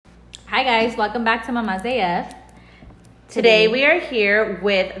Hi guys, welcome back to Mama's AF. Today we are here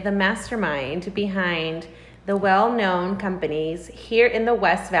with the mastermind behind the well-known companies here in the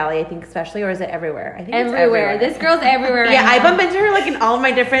West Valley, I think especially, or is it everywhere? I think it's everywhere. This girl's everywhere right Yeah, now. I bump into her like in all of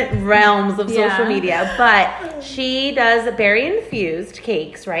my different realms of social media, but she does berry-infused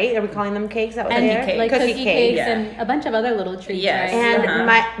cakes, right? Are we calling them cakes? That and cake? like cookie cakes yeah. and a bunch of other little treats, Yes. right?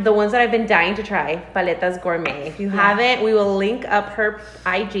 And the ones that I've been dying to try, Paletas Gourmet. If you haven't, we will link up her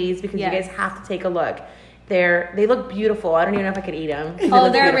IGs because you guys have to take a look. They look beautiful. I don't even know if I could eat them. Oh,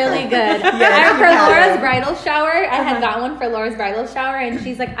 they're really good. I for Laura's bridal shower, I had got one for Laura's bridal shower, and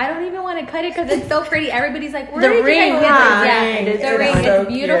she's like, I don't even want to cut it because it's so pretty. Everybody's like, where did ring, you guys get this? Yeah, the ring so is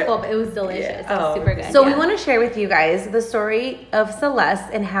beautiful, cute. but it was delicious. Yeah. It was super good. So we want to share with you guys the story of Celeste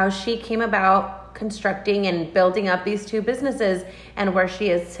and how she came about constructing and building up these two businesses and where she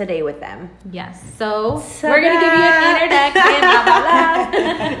is today with them. Yes. So we're going to give you an introduction. Blah, blah, blah.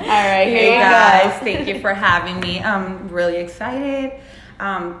 All right, Hey guys, thank you for having me. I'm really excited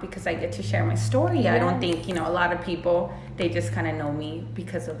because I get to share my story. I don't think, a lot of people, they just kind of know me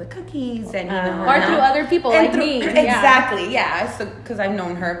because of the cookies and, Or through other people like me. Exactly, yeah. So, because I've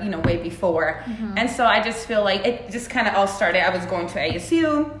known her, way before. And so I just feel like it just kind of all started. I was going to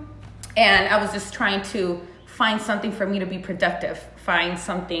ASU and I was just trying to find something for me to be productive, find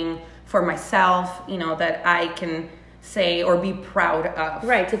something for myself, that I can say or be proud of.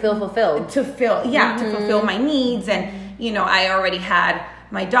 Right, to feel fulfilled. To fulfill my needs. And, I already had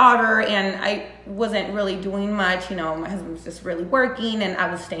my daughter and I wasn't really doing much. My husband was just really working and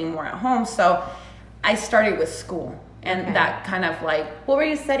I was staying more at home. So I started with school and that kind of like... What were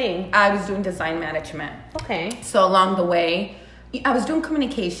you studying? I was doing design management. Okay. So along the way, I was doing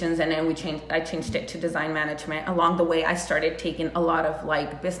communications and then I changed it to design management. Along the way, I started taking a lot of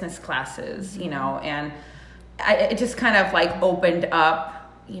like business classes, and it just kind of like opened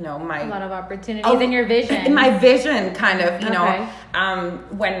up, a lot of opportunities in your vision. In my vision, kind of,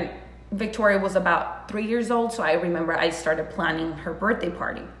 when Victoria was about 3 years old. So I remember I started planning her birthday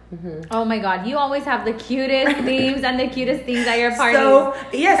party. Mm-hmm. Oh my God! You always have the cutest themes and the cutest things at your parties. So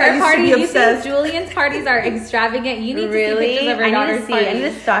yes, her I used party, to be obsessed. You think Julian's parties are extravagant? You need to see pictures of her I daughter's party. I need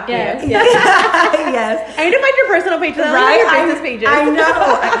to stalk you. Yes. Yes. I need to find your personal pages. Right? Your business pages. I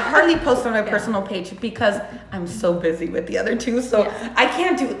know. I hardly post on my personal page because I'm so busy with the other two. So I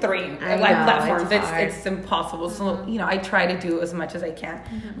can't do three platforms. It's impossible. So, I try to do as much as I can.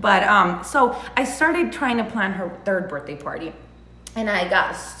 Mm-hmm. But so I started trying to plan her third birthday party. And I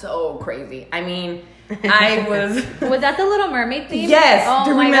got so crazy. I mean, I was... Was that the Little Mermaid theme? Yes. Oh, do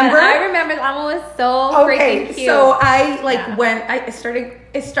you my remember? God. I remember that one was so freaking cute. So I when I started,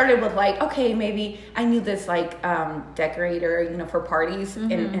 it started with like, okay, maybe I knew this like decorator, for parties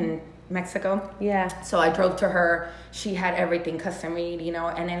in Mexico. Yeah. So I drove to her. She had everything custom made,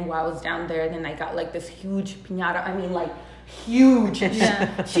 and then while I was down there, then I got like this huge piñata. I mean, like huge.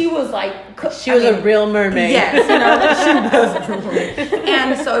 Yeah. She was like... She was a real mermaid. Yes, she was a real mermaid.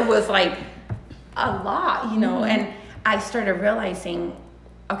 And so it was like a lot, and I started realizing,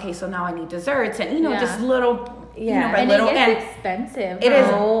 okay, so now I need desserts and, just little... and little, it is expensive. It is.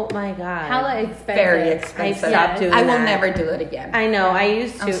 Oh my God. Hella expensive. Very expensive. I stopped doing I will that. never do it again. I know. I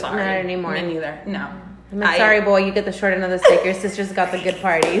used to. I'm sorry. Not anymore. Me neither. No. I'm like, sorry, boy. You get the short end of the stick. Your sister's got the good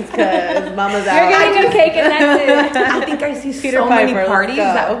parties because Mama's out. You're getting a cake and that's it. I think I see Peter so many Piper, parties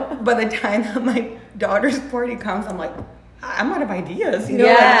let's that by the time that my daughter's party comes, I'm like, I'm out of ideas. Yeah.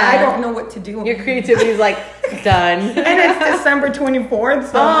 Like, I don't know what to do. Your creativity's like done. And it's December 24th.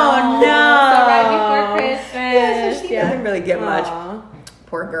 So Oh no! So right before Christmas. Yeah, so she doesn't really get much. Aw.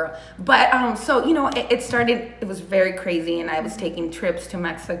 Poor girl. But so it started. It was very crazy, and I was taking trips to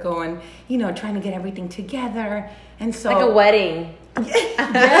Mexico, and trying to get everything together. And so Like a wedding.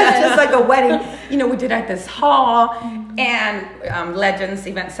 yes, just like a wedding. We did at this hall and Legends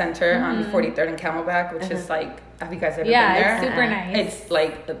Event Center on 43rd and Camelback, which is like, have you guys ever been there? It's super nice. It's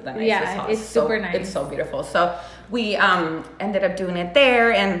like the nicest hall. It's super nice. It's so beautiful. So we ended up doing it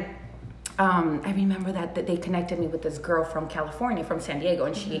there, and I remember that they connected me with this girl from California, from San Diego,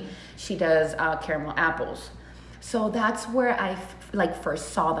 and she does caramel apples. So that's where I first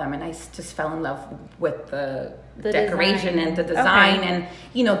saw them, and I just fell in love with the decoration and the design and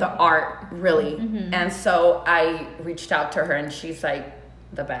the art really. And so I reached out to her, and she's like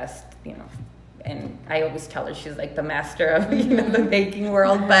the best, and I always tell her she's like the master of the baking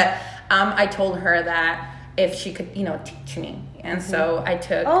world. But I told her that if she could teach me, and so I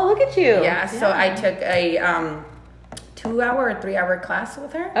took. Oh, look at you! Yeah, so I took a 2-hour or 3-hour class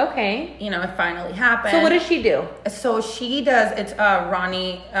with her. Okay. You know, it finally happened. So what does she do? So she does, it's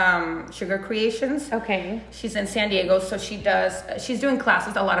Ronnie Sugar Creations. Okay. She's in San Diego, so she's doing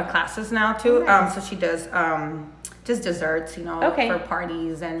classes, a lot of classes now too. Nice. So she does just desserts, you know, for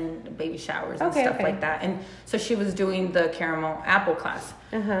parties and baby showers and stuff like that. And so she was doing the caramel apple class.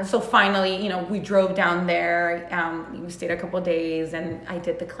 So finally, you know, we drove down there. We stayed a couple of days, and I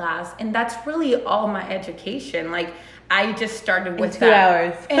did the class. And that's really all my education. Like, I just started with 2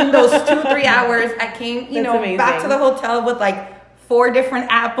 hours. In those 2-3 hours, I came, you know, back to the hotel with like 4 different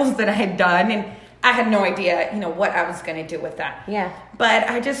apples that I had done, and I had no idea, you know, what I was going to do with that. Yeah. But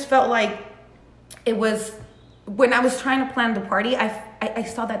I just felt like it was, when I was trying to plan the party, I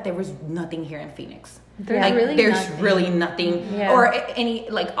saw that there was nothing here in Phoenix. There's really nothing or any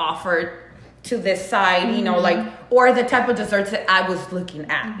like offer to this side, you know, like, or the type of desserts that I was looking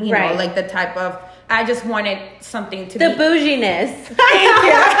at, you know, like the type of, I just wanted something to the bouginess. Thank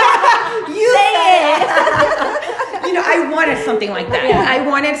you. You say it. You know, I wanted something like that. Yeah. I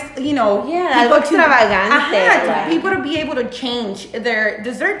wanted, you know, people to be able to change their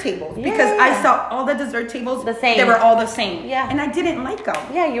dessert tables because I saw all the dessert tables the same. They were all the same. Yeah. And I didn't like them.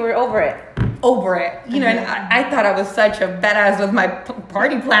 Yeah, you were over it. You know, and I thought I was such a badass with my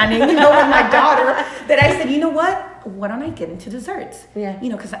party planning, you know, with my daughter, that I said, you know what? Why don't I get into desserts? Yeah. You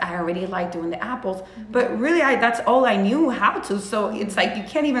know, because I already like doing the apples, but really, that's all I knew how to. So it's like, you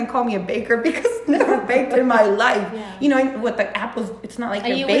can't even call me a baker because I've never baked in my life. Yeah. You know, with the apples, it's not like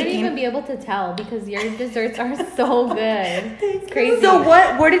you're baking. You wouldn't even be able to tell because your desserts are so good. It's crazy. So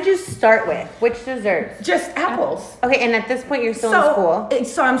where did you start with? Which desserts? Just apples. Okay, and at this point, you're still in school.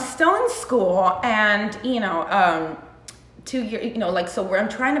 So I'm still in school, and you know, 2 years, you know, like, so where I'm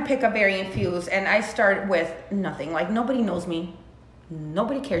trying to pick a berry infused, and I start with nothing. Like, nobody knows me,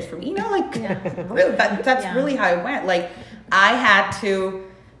 nobody cares for me. You know, like, really, that's really how it went. Like, I had to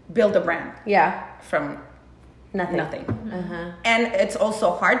build a brand. Yeah. From nothing. And it's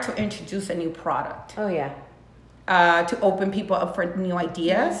also hard to introduce a new product. Oh yeah. To open people up for new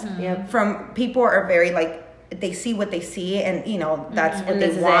ideas. Yep. From people are very like, they see what they see, and you know that's what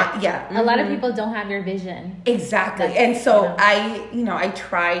they want. Yeah, a lot of people don't have your vision. Exactly, and so I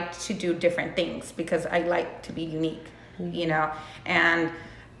try to do different things because I like to be unique. You know, and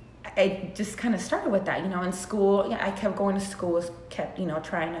I just kind of started with that. You know, in school, I kept going to school, kept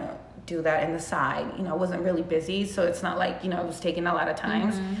trying to do that in the side. You know, I wasn't really busy, so it's not like it was taking a lot of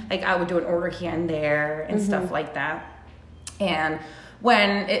times. Like I would do an order here and there and stuff like that, and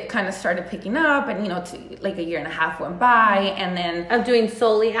when it kind of started picking up, and like a year and a half went by, and then I'm doing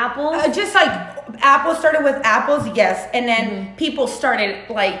solely apples. Just like apples, started with apples, yes, and then people started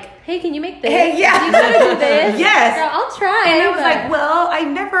like, hey, can you make this? Hey, yeah, you gotta do this. Yes, girl, I'll try. And I was like, well,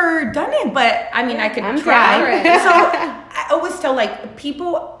 I've never done it, but I mean, I could try. So I always tell like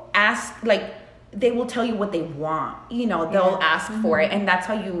people ask like, they will tell you what they want. They'll ask for it, and that's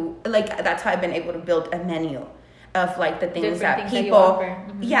how that's how I've been able to build a menu of like the things that people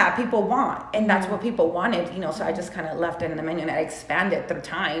people want, and that's what people wanted, so I just kind of left it in the menu, and I expanded through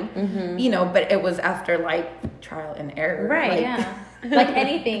time, but it was after like trial and error, right? Like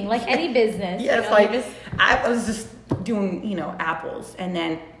anything, like any business. Yes, I was just doing apples, and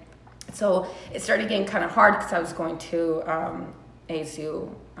then so it started getting kind of hard because I was going to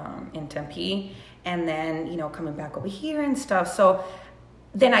ASU in Tempe, and then coming back over here and stuff. So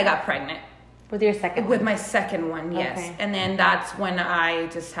then I got pregnant. With your second one? With my second one, yes. Okay. And then that's when I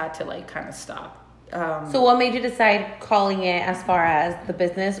just had to like kind of stop. So what made you decide calling it as far as the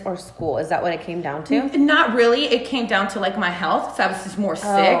business or school? Is that what it came down to? Not really. It came down to like my health. So I was just more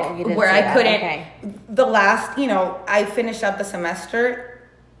sick where I couldn't. The last, I finished up the semester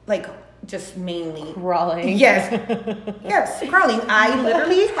like just mainly crawling. Yes. Yes, crawling. I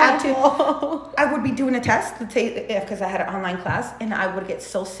literally had to. I would be doing a test because I had an online class, and I would get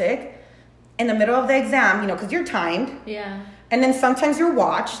so sick in the middle of the exam, because you're timed. Yeah. And then sometimes you're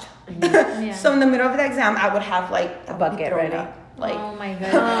watched. So in the middle of the exam, I would have like a bucket ready. Like, oh my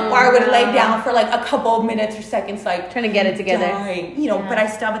god. Or I would lay down for like a couple of minutes or seconds, like trying to get it together. Dying, but I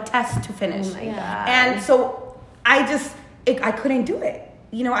still have a test to finish. Oh my god. And so I couldn't do it.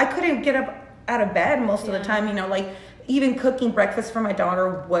 I couldn't get up out of bed most of the time. Like even cooking breakfast for my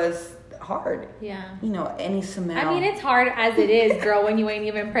daughter was hard. Yeah. Any smell. I mean, it's hard as it is, girl, when you ain't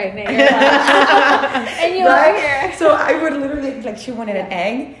even pregnant. And you are here. So I would literally, like, she wanted an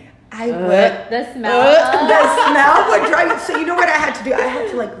egg. I would. The smell. The smell would drive me. So you know what I had to do? I had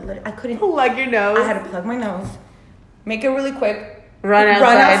to, I couldn't. Plug your nose. I had to plug my nose. Make it really quick. Run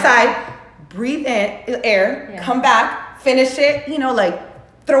outside. Breathe in air. Yeah. Come back. Finish it.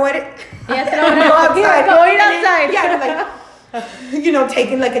 throw it. Yeah, throw it Go outside. Going outside. Yeah, like,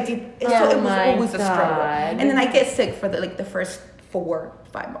 taking like a deep. So it was always a struggle. And then I get sick for the first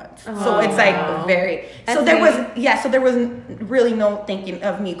 4-5 months. So it's like very. So there was really no thinking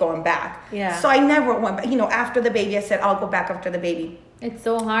of me going back. Yeah. So I never went back. After the baby, I said I'll go back after the baby. It's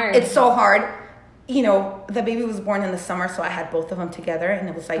so hard. It's so hard. The baby was born in the summer, so I had both of them together, and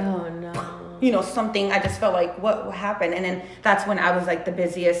it was like, oh no. Something. I just felt like what happened, and then that's when I was like the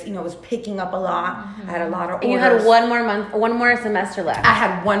busiest. It was picking up a lot. I had a lot of orders. And you had one more semester left. I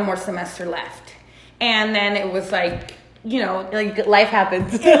had one more semester left, and then it was like. Like life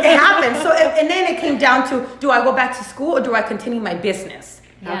happens. It happened. So, and then it came down to, do I go back to school or do I continue my business?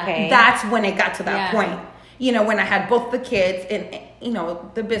 Yeah. Okay. That's when it got to that point. When I had both the kids and,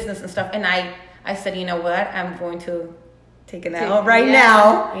 the business and stuff. And I said, you know what? I'm going to take an L right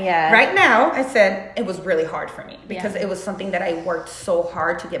now. Yeah. Right now, I said, it was really hard for me because it was something that I worked so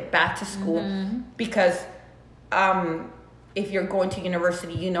hard to get back to school because, if you're going to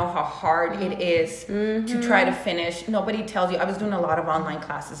university, you know how hard it is to try to finish. Nobody tells you. I was doing a lot of online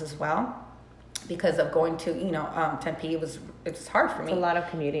classes as well because of going to, Tempe. It's hard for me. It's a lot of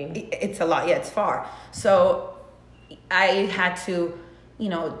commuting. It's a lot. Yeah, it's far. So I had to,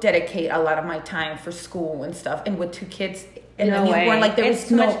 dedicate a lot of my time for school and stuff. And with 2 kids, and no way. There was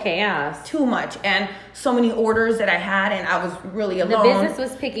too much chaos. Too much. And so many orders that I had, and I was really alone. The business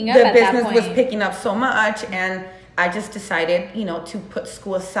was picking up at that point. The business was picking up so much, and I just decided, to put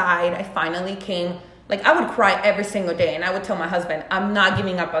school aside. I finally came, I would cry every single day. And I would tell my husband, I'm not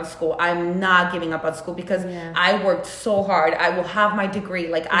giving up on school. I'm not giving up on school because I worked so hard. I will have my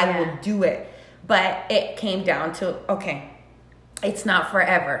degree. I will do it. But it came down to, okay, it's not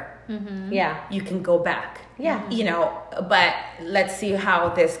forever. Mm-hmm. Yeah. You can go back. Yeah. But let's see how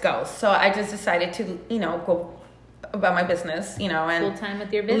this goes. So I just decided to, go about my business, and full time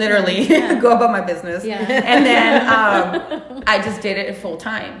with your business. Literally go about my business. Yeah. And then I just did it full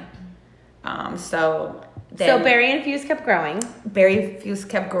time. So Berry Infused kept growing. Berry Infused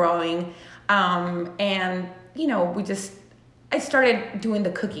kept growing. And I started doing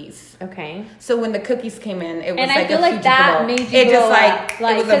the cookies. Okay. So when the cookies came in, it was and like I feel a like huge that blow. made you blow up.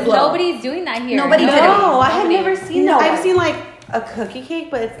 It was a blow. Nobody's doing that here. Nobody did it. No, I have never seen No. that. I've seen a cookie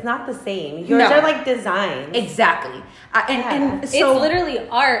cake, but it's not the same. Yours are designs. Exactly. And it's so literally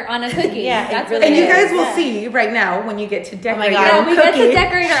art on a cookie. Yeah, That's really and you is. guys will see right now when you get to decorate your Yeah, own we cookie. get to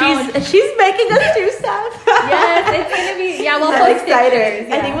decorate our own. She's making us do stuff. Yes, it's gonna be. Yeah, we'll I'm post excited. pictures.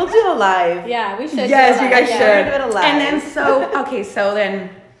 Yeah. I think we'll do a live. Yeah, we should. Yes, do you that. guys Yeah. should. We're gonna do it live. And then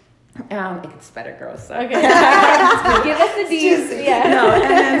it gets better, girls. So. Okay. Give us the D's. Yeah. No, and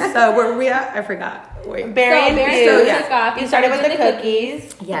then so where were we at? I forgot. Wait. Berry Infused. Infused. Took off. You started with the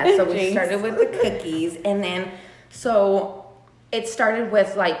cookies. Yeah, so we Jinx. started with the cookies, and then so it started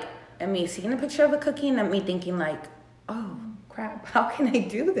with me seeing a picture of a cookie and me thinking oh crap, how can I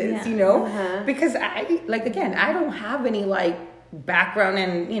do this? Uh-huh. Because I I don't have any background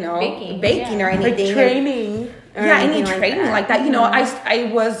in baking or Like anything. training. Any training like that. I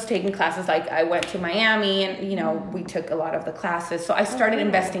was taking classes. I went to Miami and we took a lot of the classes. So I started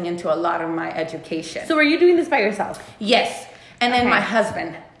investing into a lot of my education. So were you doing this by yourself? Yes. And then my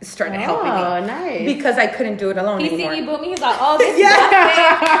husband started helping me. Oh, nice. Because I couldn't do it alone He's anymore. singing boom. He's like, oh, this is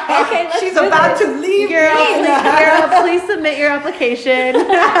happening. Okay, let's She's do about this. to leave Girl, please submit your application.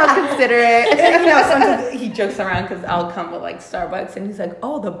 I'll consider it. And, sometimes he jokes around because I'll come with Starbucks and he's like,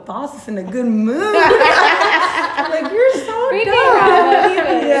 oh, the boss is in a good mood. I'm like, you're so Freaking dumb.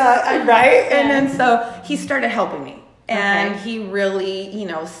 Bravo. Yeah, right? Yeah. And then so he started helping me. And he really,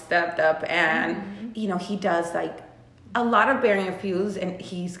 stepped up and, he does a lot of Berry Infused, and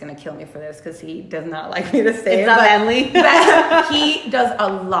he's gonna kill me for this because he does not like me to say it's not manly. But he does a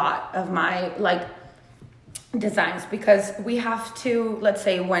lot of my designs because we have to, let's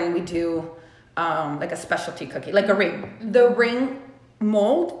say when we do a specialty cookie, like a ring. The ring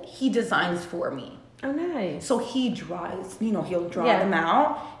mold he designs for me. Oh, nice. So he draws, he'll draw them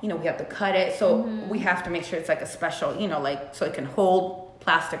out. We have to cut it. So we have to make sure it's a special, so it can hold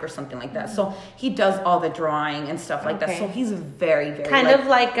plastic or something like that. So he does all the drawing and stuff like that. So he's very, very kind of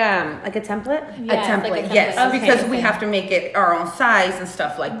like a template. Yes, a template, like a template. yes, Okay. because we have to make it our own size and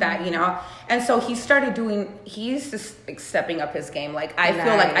stuff like that, And so he's just stepping up his game. I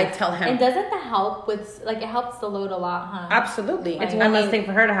feel like I tell him. And doesn't that help with it helps the load a lot, huh? Absolutely, It's one less thing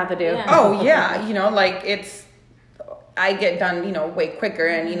for her to have to do. Yeah. Oh yeah, it's. I get done, way quicker,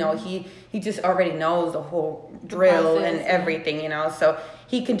 and he just already knows the whole drill process, and everything, So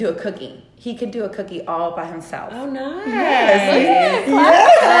he can do a cookie. He can do a cookie all by himself. Oh, nice. Yes.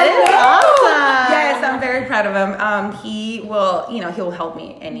 That is awesome. Yes, I'm very proud of him. He will, he will help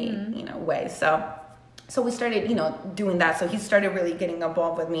me any, way. So we started, doing that. So he started really getting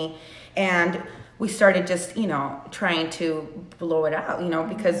involved with me, and we started just, trying to blow it out,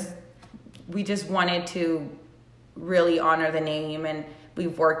 because we just wanted to really honor the name, and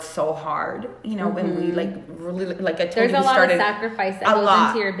we've worked so hard, when we really, like I told There's you, a we lot started of sacrifice that goes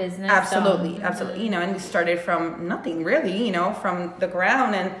into your business. Absolutely, absolutely. And we started from nothing really, from the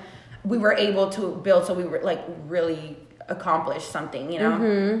ground, and we were able to build. So we were like really accomplished something,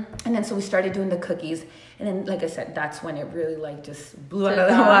 And then so we started doing the cookies, and then like I said, that's when it really like just blew out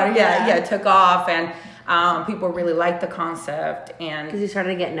of the water. Yeah, it took off, and people really liked the concept, and because you started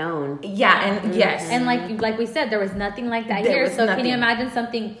to get known. Yeah, and yes, and like we said, there was nothing like that here. So can you imagine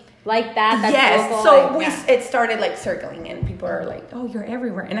something like that? That's yes. local, So it started like circling, and people are like, "Oh, you're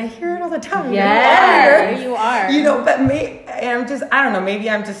everywhere," and I hear it all the time. Yeah, you are. But I don't know. Maybe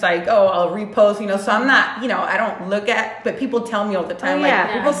I'm just like, oh, I'll repost. So I'm not. I don't look at, but people tell me all the time.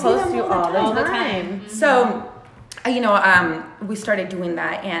 People post you all the time. So, we started doing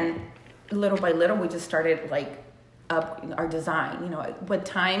that, and little by little, we just started like up our design. With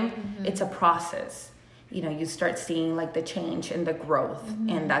time, it's a process. You start seeing like the change and the growth,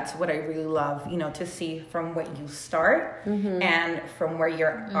 and that's what I really love. To see from what you start and from where you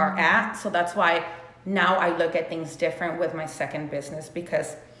are at. So that's why now I look at things different with my second business,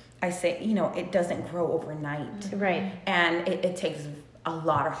 because I say, it doesn't grow overnight, right? And it takes a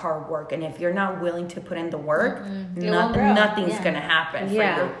lot of hard work, and if you're not willing to put in the work, nothing's gonna happen for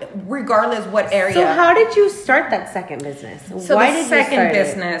you, regardless what area. So how did you start that second business? So why did second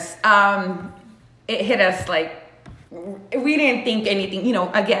business, it hit us like we didn't think anything.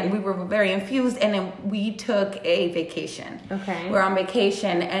 Again, we were very infused, and then we took a vacation. Okay, we're on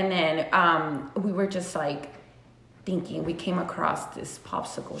vacation, and then we were just like thinking. We came across this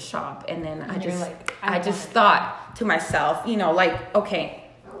popsicle shop, and then I just thought to myself, okay,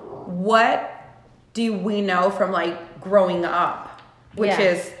 what do we know from like growing up, which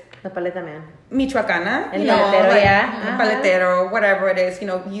is the paleta man, Michoacana, paletero, whatever it is,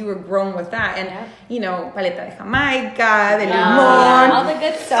 you were grown with that, and paleta de Jamaica, de limon, all the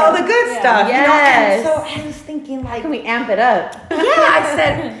good stuff, and so I was thinking, like, how can we amp it up? I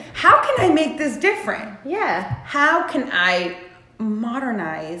said, how can I make this different? How can I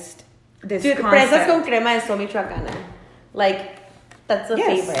modernize this concept? Fresas con crema de Michoacana, like that's a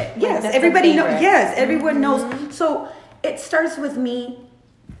favorite. Yes, everybody knows. Yes, everyone knows. So it starts with me.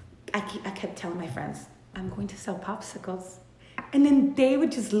 I kept telling my friends, I'm going to sell popsicles. And then they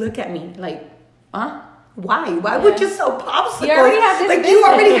would just look at me like, huh? Why? Why would you sell popsicles? You already have this business. You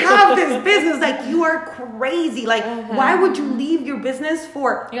already have this business. Like, you are crazy. Like, why would you leave your business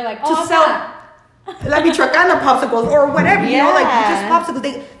to sell La Michoacana popsicles or whatever, just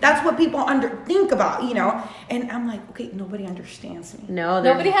popsicles. That's what people think about, And I'm like, okay, nobody understands me. No,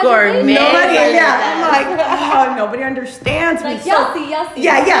 nobody has gourmet. I'm like, nobody understands me. Y'all see.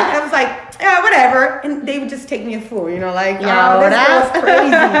 Yeah. I was like, whatever. And they would just take me a fool, this girl's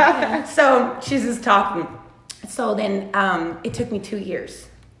crazy. So she's just talking. So then it took me 2 years.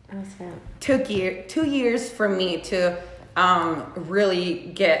 Took 2 years for me to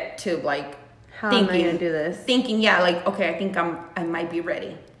really get to like, how am I gonna do this? Thinking, okay, I think I might be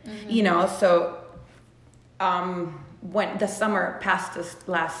ready. So when the summer passed us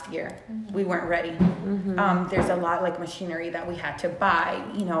last year, we weren't ready. There's a lot like machinery that we had to buy.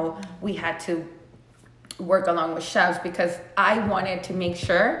 We had to work along with chefs, because I wanted to make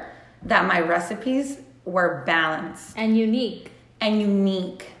sure that my recipes were balanced and unique.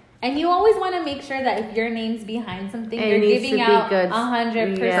 And you always want to make sure that if your name's behind something, you're giving out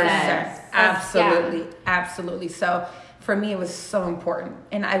 100%. Yes. Absolutely. So for me, it was so important,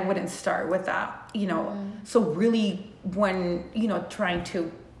 and I wouldn't start without, So really, when trying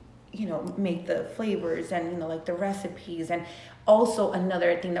to, make the flavors and like the recipes, and also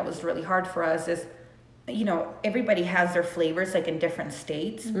another thing that was really hard for us is, everybody has their flavors like in different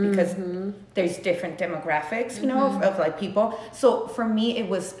states, because there's different demographics, of like people. So for me, it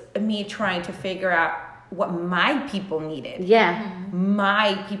was me trying to figure out what my people needed.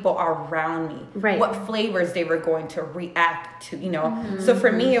 My people around me. Right. What flavors they were going to react to, So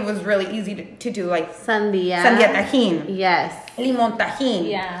for me, it was really easy to do like Sandia tajin. Yes. Limon tajin.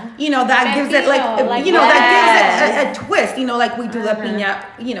 Yeah. That gives it like that gives it a twist, like we do la piña,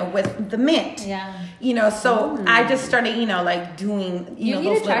 with the mint. Yeah. So I just started, like doing, you need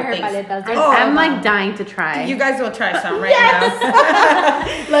those to try little her things. paletas. I'm like dying to try. You guys will try some right now.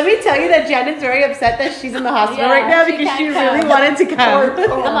 Let me tell you that Janet's very upset that she's in the hospital right now, because she really wanted to come.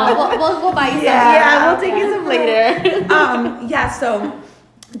 Come on, we'll buy you some. Yeah, we'll take you some later. So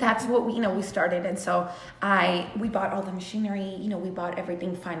that's what we started. And so we bought all the machinery, we bought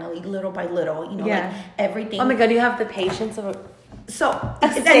everything finally, little by little, like everything. Oh my God, you have the patience of so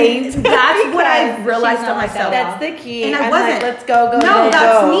that's what I realized on myself. That's the key. And I wasn't. Like, let's go. No,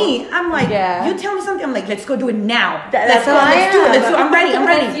 that's me. I'm like, you tell me something. I'm like, let's go do it now. Let's do it. I'm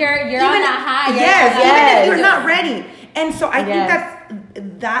ready. You're even, on that high. Even if you're not ready. And so I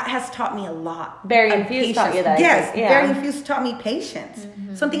think that has taught me a lot. Very Infused taught you that. Yes, Very Infused taught me patience.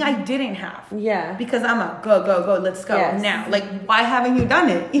 Something I didn't have. Yeah. Because I'm a go, let's go now. Like, why haven't you done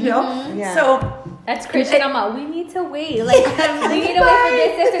it? Yeah. So that's Christian. I'm like, we need to wait. Like, we need to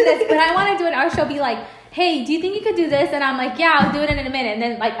wait for this, or this. When I want to do it, our she'll be like, hey, do you think you could do this? And I'm like, yeah, I'll do it in a minute. And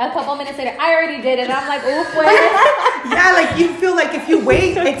then like a couple minutes later, I already did it. And I'm like, oh, boy. Yeah, like you feel like if you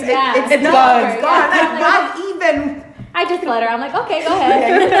wait, it's gone. It's gone. Like, not even. I just let her. I'm like, okay, go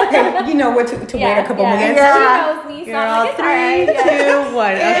ahead. Hey, you know what to wait a couple minutes. Yeah. She knows me, so I'm like, it's 3, 2,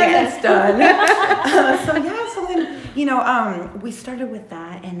 1. Okay, it's done. So then, we started with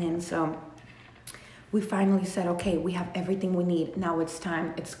that, and then so we finally said, okay, we have everything we need. Now it's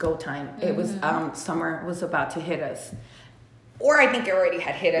time. It's go time. It was summer was about to hit us. Or I think it already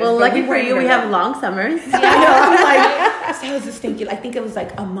had hit us. Well, lucky for you, we have long summers. Yeah. I'm like, so I was just thinking, I think it was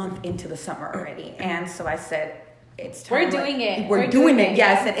like a month into the summer already. And so I said, it's time. We're doing it. We're doing it.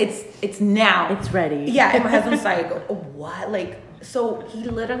 Yes. And it's now. It's ready. Yeah. And my husband's like, oh, what? Like, so he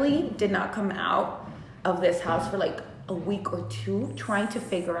literally did not come out of this house for like a week or two trying to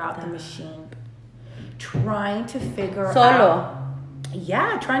figure out the machine. Trying to figure out.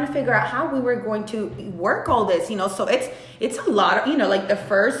 Yeah, trying to figure out how we were going to work all this, So it's a lot of, like the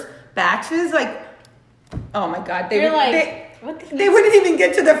first batches, like, oh my God, they wouldn't even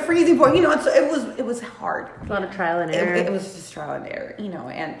get to the freezing point, So it was hard. A lot of trial and error. It was just trial and error,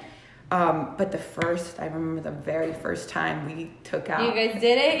 and. But I remember the very first time we took out. You guys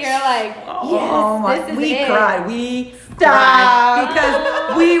did it? You're like, yes, we cried. We cried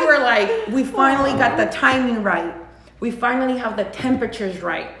because we were like, we finally got the timing right. We finally have the temperatures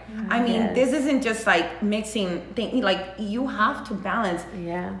right. I mean, this isn't just like mixing things. Like, you have to balance.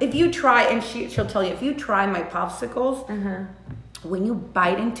 Yeah. If you try, and she'll tell you, if you try my popsicles, when you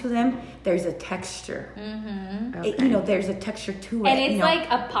bite into them, there's a texture. Okay. There's a texture to it. And it's like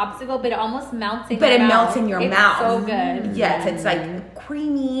a popsicle, but it almost melts in your mouth. But it melts in your mouth. So good. Yes, it's like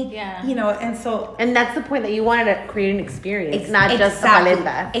creamy. Yeah. And so. And that's the point, that you wanted to create an experience, not just a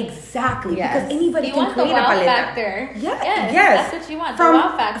paleta. Exactly. Yes. Because anybody can create a paleta. You want the wow factor. Yes. That's what you want, the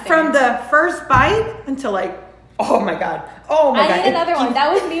wow factor. From the first bite until like, oh my God. I need another one.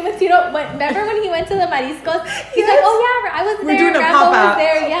 That was me with Tito. Remember when he went to the Mariscos? He's like, oh yeah, I was there. Doing Rambo was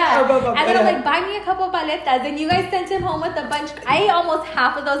there. Yeah. And then I'm like, buy me a couple of paletas. And you guys sent him home with a bunch. I ate almost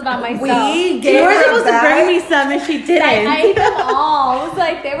half of those by myself. You were supposed to bring me some and she didn't. I ate them all. It was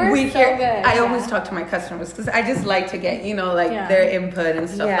like, they were so good. I always talk to my customers because I just like to get, their input and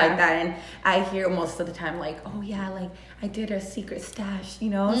stuff like that. And I hear most of the time like, oh yeah, like I did a secret stash, so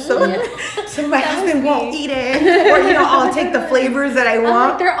my husband won't eat it, or I'll take the flavors that I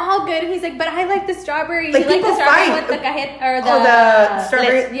want. They're all good. He's like, but I like the strawberry. Like, you like the strawberry fight. with the cajeta or the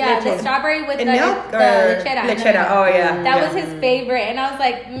strawberry? The strawberry with the milk the lechera. Lechera. Oh yeah, that was his favorite, and I was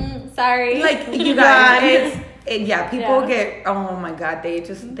like, sorry. Like, you guys, people get. Oh my God, they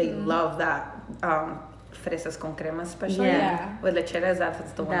love that. Fresas con crema, especially with lecheras.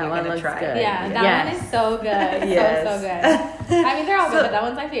 That's the one you're gonna try. Good. Yeah, that one is so good. Yes. So good. I mean, they're all good, but that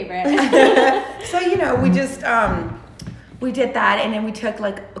one's my favorite. So we just we did that, and then we took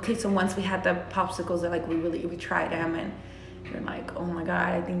so once we had the popsicles, that we tried them, and you're like, oh my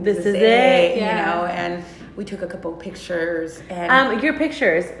God, I think this is it. And we took a couple of pictures, and your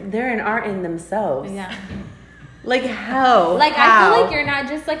pictures, they're an art in themselves. Yeah. Like how? Like, how? I feel like you're not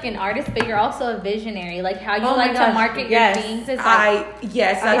just like an artist, but you're also a visionary. Like how you like to market your things is like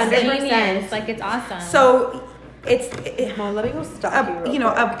that's genius. Like, it's awesome. So Mom, let me go stop you.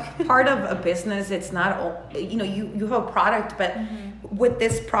 A part of a business. It's not you have a product, but with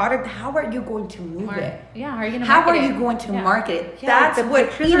this product, how are you going to move it? Yeah, how are you going to? How are you going to market it? Yeah, that's what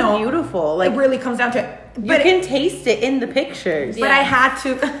pictures are beautiful. Like, it really comes down to. But you can taste it in the pictures. But I had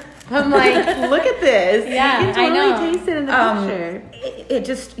to. I'm like, look at this. Yeah, you can totally taste it in the picture. It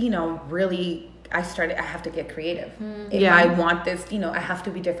just, really, I have to get creative. If I want this, I have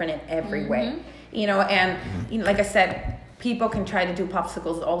to be different in every way. And, like I said, people can try to do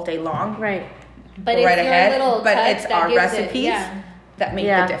popsicles all day long. Right. But it's your little but touch it's that our gives recipes. that make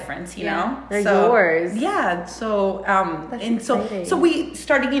the difference, you know? They're yours. Yeah. So, so we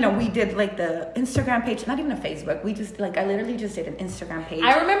started, we did like the Instagram page, not even a Facebook. We just I literally just did an Instagram page.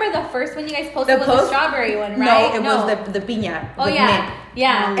 I remember the first one you guys posted was the strawberry one, right? No, it was the piña. Oh, yeah.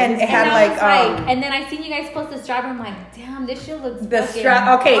 Yeah. And it had I like, was and then I seen you guys post the strap. I'm like, damn, this shit looks the fucking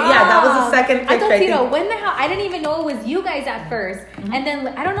strap. Okay, yeah, that was the bomb. second picture. I told I Tito, think. when the hell? I didn't even know it was you guys at 1st. And then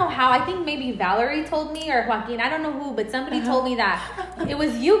I don't know how. I think maybe Valerie told me or Joaquin. I don't know who, but somebody told me that it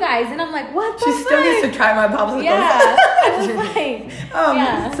was you guys. And I'm like, what the She still needs to try my popsicles. Yeah. I was like,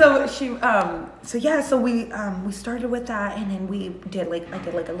 yeah. So she, so we started with that, and then we did I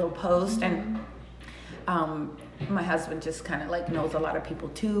did a little post, and my husband just kind of like knows a lot of people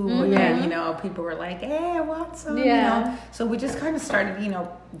too, and people were like, hey, I want some, so we just kind of started,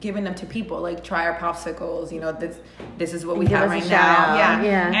 giving them to people, like, try our popsicles, this is what we have right now,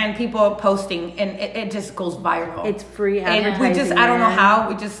 and people posting, and it just goes viral. It's free and advertising. I don't know how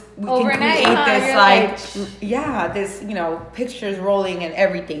we overnight, can create this like, this pictures rolling and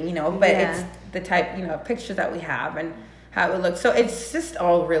everything, but it's the type picture that we have and how it looks. So it's just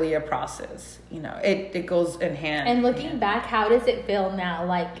all really a process, it goes in hand. And looking back, how does it feel now?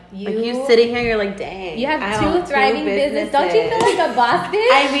 Like you sitting here, you're like, dang, you have two thriving businesses. Don't you feel like a boss bitch?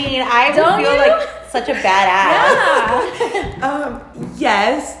 I mean, I feel like such a badass. Yeah.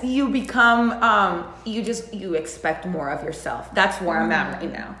 Yes, you become you expect more of yourself. That's where I'm at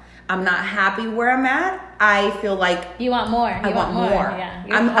right now. I'm not happy where I'm at. I feel like you want more. I want more. Yeah.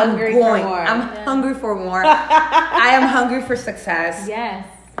 I'm hungry for more. I'm hungry for more. I am hungry for success. Yes.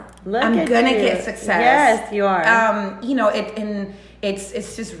 I'm gonna get success. Yes, you are.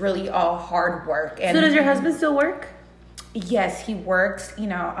 It's just really all hard work. And so does your husband still work? Yes, he works.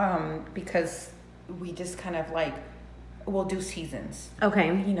 Because we just kind of we'll do seasons.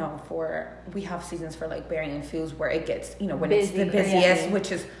 Okay. We have seasons for like Berry Infused where it gets when busy, it's the busiest,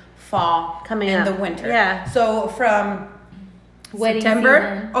 which is fall coming in up. the winter. Yeah. So from wedding September.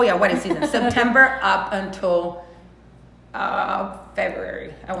 season. Oh yeah, wedding season. September up until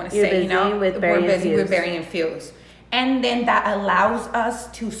February. I want to say with we're busy with Berry Infused, and then that allows us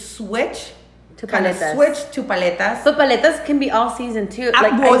to switch. To paletas. Switch to paletas. But paletas can be all season too.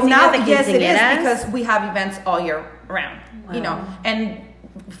 Yes, it is because we have events all year round. Wow. And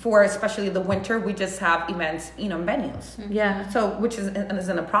for especially the winter, we just have events, in venues. Yeah. So which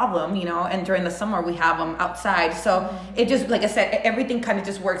isn't a problem, And during the summer, we have them outside. So it just, like I said, everything kind of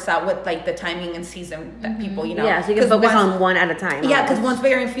just works out with like the timing and season that people, Yeah. So you can focus on one at a time. Yeah, because once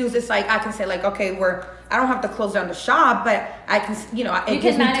Berry Infused, it's like I can say like, okay, I don't have to close down the shop, but I can, it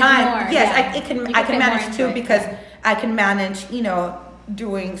gives me time. More, yes, I can manage too because it. I can manage,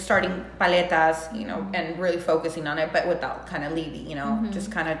 starting paletas, and really focusing on it, but without kind of leaving,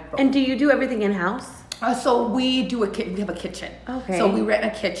 just kind of. And do you do everything in house? So we do we have a kitchen. Okay. So we rent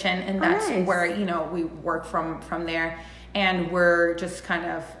a kitchen, and that's nice. where we work from there, and we're just kind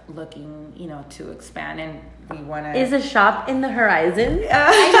of looking, to expand, and we want to. Is a shop in the horizon?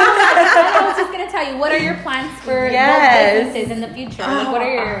 I was just gonna tell you, what are your plans for Yes. both businesses in the future? Like, what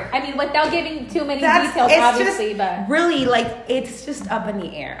are your? Without giving too many details, it's obviously, just but really it's just up in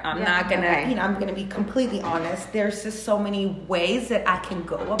the air. I'm not gonna, okay. I'm gonna be completely honest. There's just so many ways that I can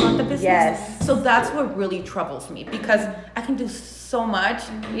go about the business. Yes. So that's what really troubles me because I can do so much.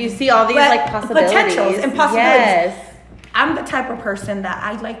 You see all these possibilities. Potentials and possibilities. Yes. I'm the type of person that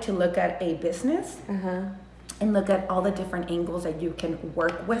I like to look at a business and look at all the different angles that you can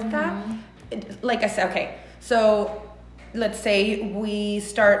work with that. Like I said, okay, so let's say we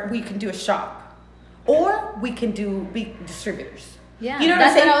can do a shop, or we can do big distributors. Yeah, you know what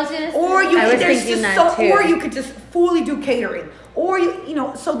that's I'm saying? what I was gonna say. Or you I was there's thinking just that too. or you could just fully do catering, or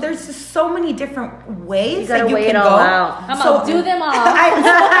so there's just so many different ways that you weigh can it go. all out. I'm gonna do them all.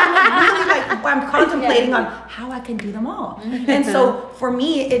 I'm contemplating on how I can do them all, and so for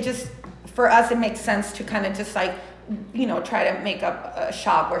me, for us, it makes sense to kind of just try to make up a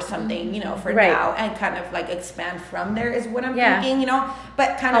shop or something, for now, and kind of expand from there is what I'm thinking,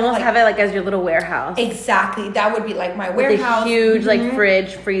 but kind of almost have it as your little warehouse. Exactly. That would be my warehouse. With a huge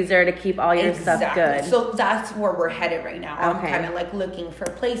fridge, freezer to keep all your stuff good. So that's where we're headed right now. I'm kind of looking for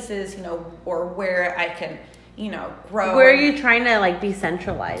places, or where I can, grow. Where are you trying to be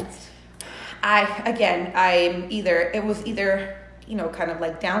centralized? It was either kind of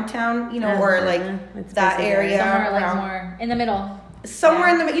downtown, or that area. Somewhere more in the middle. Somewhere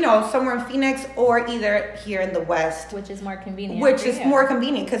in the, somewhere in Phoenix, or either here in the West. Which is more convenient. Which is more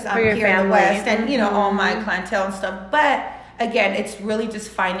convenient because I'm here in the West and, all my clientele and stuff. But again, it's really just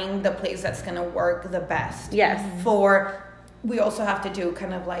finding the place that's going to work the best. Yes. We also have to do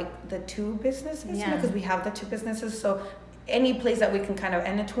kind of the two businesses, because we have the two businesses. So any place that we can kind of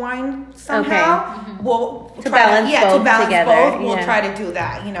intertwine somehow, we'll balance both together. We'll try to do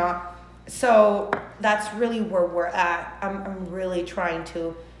that, So that's really where we're at. I'm really trying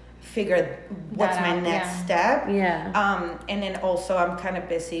to figure what's my next step. Yeah. And then also I'm kind of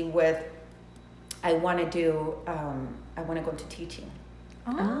busy with, I want to go into teaching.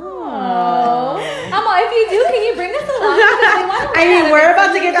 Oh. If you do, can you bring us along? We're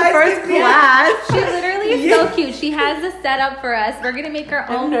about to get the first class. She literally is so cute. She has this set up for us. We're gonna make our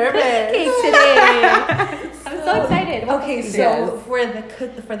own cake today. I'm so excited. Okay, so for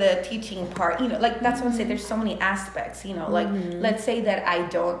the teaching part, like that's what I say. There's so many aspects. Like let's say that I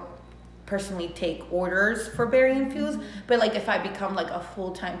don't personally take orders for Berry Infused, but like if I become like a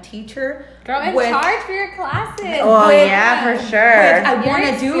full-time teacher, girl, in charge for your classes. For sure. I want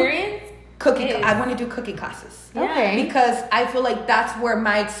to do cookie. I want to do cookie classes. Okay. Because I feel like that's where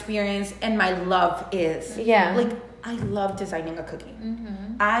my experience and my love is. Yeah. Like I love designing a cookie.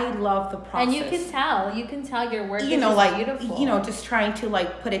 I love the process. And you can tell your work is like beautiful. Just trying to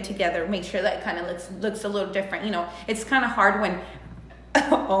like put it together, make sure that it kind of looks a little different. It's kind of hard when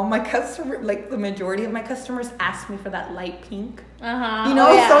all my customers, like the majority of my customers, ask me for that light pink.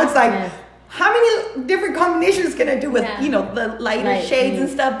 So it's like, how many different combinations can I do with the lighter shades and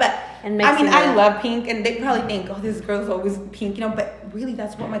stuff? But I love pink, and they probably think, oh, this girl's always pink, but really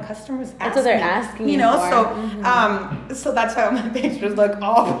that's what my customers ask. That's what they're asking me for. So that's how my pictures look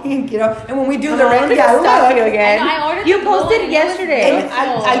all pink, and when we do the red, you again. I ordered. You posted yesterday. It was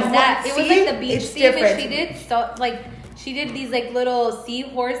like the beach theme that she did. So like. She did these like little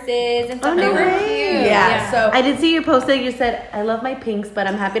seahorses and stuff. They were cute. Yeah. So I did see you posted. You said, "I love my pinks, but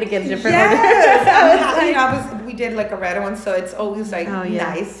I'm happy to get different ones." We did like a red one, so it's always like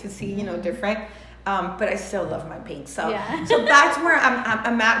nice to see different. But I still love my pink. So that's where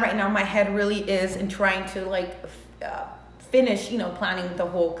I'm at right now. My head really is in trying to like finish planning the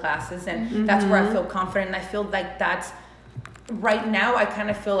whole classes, and that's where I feel confident. And I feel like that's right now. I kind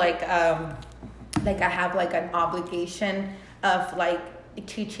of feel like I have like an obligation of like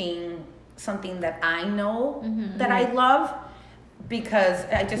teaching something that I know that I love, because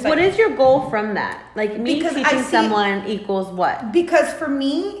I just what is your goal from that? Like me teaching someone equals what? Because for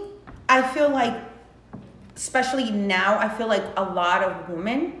me, I feel like, especially now, I feel like a lot of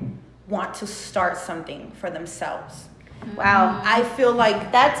women want to start something for themselves. Wow. I feel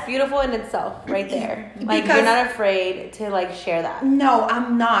like that's beautiful in itself right there. Like you're not afraid to like share that. No,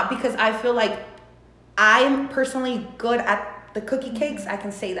 I'm not, because I feel like I'm personally good at the cookie cakes. I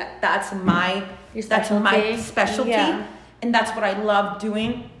can say that that's my specialty, and that's what I love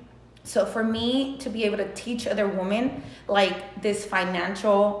doing. So for me to be able to teach other women like this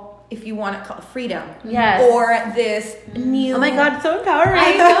financial, if you want to call it freedom, or this new, oh my god, so empowering.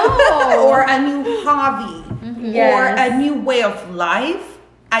 I know, or a new hobby, or a new way of life.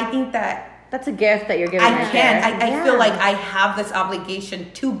 I think that's a gift that you're giving. I feel like I have this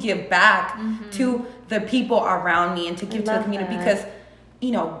obligation to give back to the people around me and to give to the community, because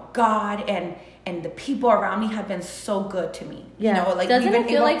God and the people around me have been so good to me. Doesn't it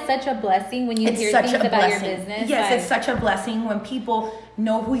feel like such a blessing when you hear things about your business? Yes, it's such a blessing when people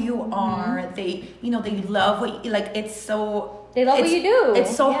know who you are. They they love what you, like. It's so they love what you do.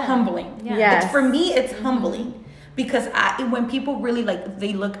 It's so humbling. Yeah. For me, it's humbling. Because when people really like,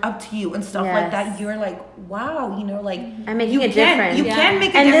 they look up to you and stuff like that, you're like, wow, like I'm making a difference. You can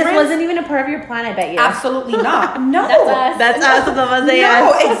make a difference. And this wasn't even a part of your plan, I bet you. Absolutely not. No, that's us.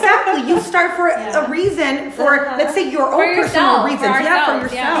 No, exactly. You start for a reason, for let's say your own personal reasons. For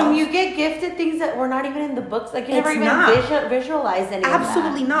yourself. And you get gifted things that were not even in the books. Like you never even visualized any.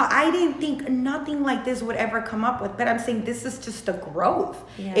 Absolutely not. I didn't think nothing like this would ever come up with. But I'm saying this is just the growth.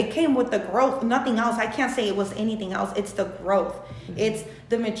 Yeah. It came with the growth. Nothing else. I can't say it was anything else. It's the growth. It's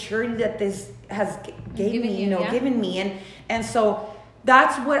the maturity that this has given me, and so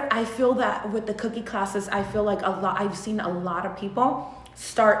that's what I feel, that with the cookie classes, I feel like I've seen a lot of people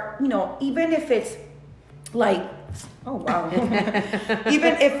start, even if it's like, oh wow,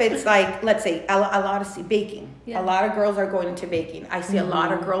 even if it's like, let's say a lot of baking, a lot of girls are going into baking. I see a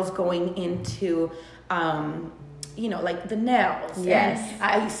lot of girls going into like the nails. Yes. And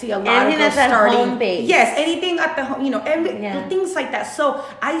I see a lot of girls starting. Home base. Yes, anything at the home, things like that. So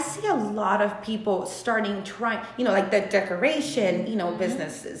I see a lot of people trying, like the decoration,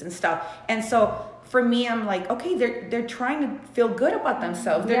 businesses and stuff. And so for me, I'm like, okay, they're trying to feel good about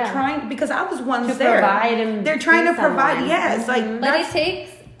themselves. They're trying, because I was once there. They're trying to provide. Yes, but it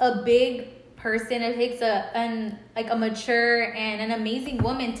takes a big person. It takes a mature and an amazing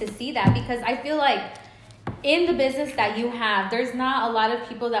woman to see that, because I feel like in the business that you have, there's not a lot of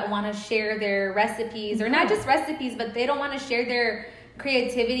people that want to share their recipes, or not just recipes, but they don't want to share their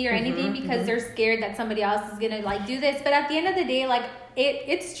creativity or anything because they're scared that somebody else is gonna like do this. But at the end of the day, like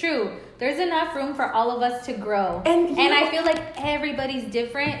it's true. There's enough room for all of us to grow. And I feel like everybody's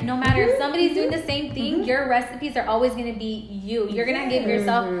different. No matter if somebody's doing the same thing, your recipes are always gonna be you. You're gonna give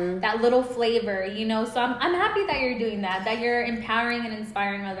yourself that little flavor, you know. So I'm happy that you're doing that you're empowering and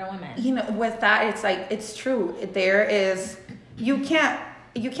inspiring other women. You know, with that, it's like, it's true. There is, you can't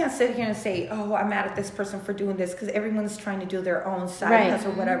sit here and say, oh, I'm mad at this person for doing this, because everyone's trying to do their own side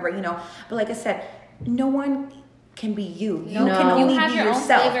hustle or whatever, you know. But like I said, no one can be you. You can only be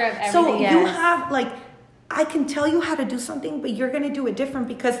yourself. Own flavor of everything. So you have, like, I can tell you how to do something, but you're going to do it different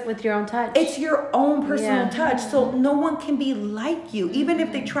because with your own touch. It's your own personal touch. So no one can be like you. Even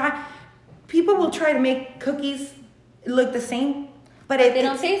if they try, people will try to make cookies look the same. But they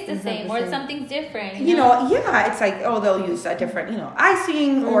don't taste the same, or something's different. You know, it's like, oh, they'll use a different, you know,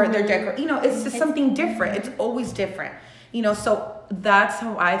 icing or their decor. You know, it's just something different. It's always different. You know, so that's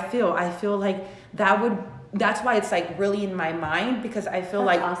how I feel. I feel like that's why it's like really in my mind, because I feel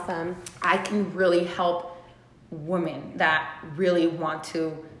like awesome. I can really help women that really want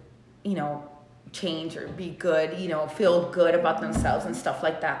to, you know, change or be good, you know, feel good about themselves and stuff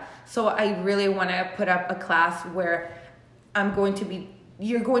like that. So I really want to put up a class where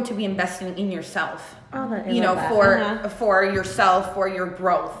you're going to be investing in yourself, you know, for yourself, for your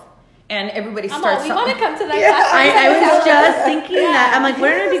growth. And everybody starts. We want to come to that class. I was just thinking that. I'm like,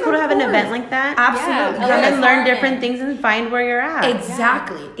 wouldn't it be cool to have an event like that? Absolutely. Come and learn different things and find where you're at.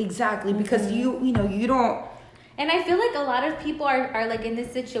 Exactly. Because you know, you don't. And I feel like a lot of people are like in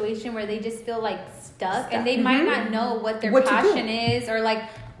this situation where they just feel like stuck. And they might not know what their passion is, or like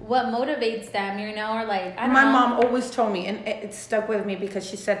what motivates them, you know, or like, I don't know. My mom always told me, and it stuck with me, because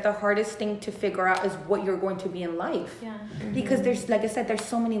she said the hardest thing to figure out is what you're going to be in life. Yeah. Because there's, like I said, there's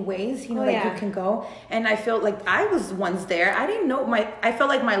so many ways, you know, you can go. And I felt like I was once there. I didn't know I felt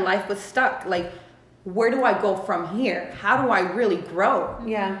like my life was stuck. Like, where do I go from here? How do I really grow?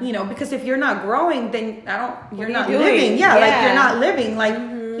 Yeah. You know, because if you're not growing, then you're not living. Yeah, like you're not living. Like,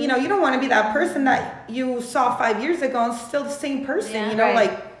 you know, you don't want to be that person that you saw 5 years ago and still the same person, you know,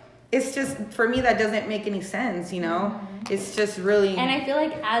 like, it's just, for me, that doesn't make any sense, you know? It's just really... And I feel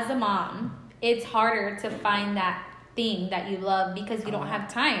like as a mom, it's harder to find that thing that you love because you don't have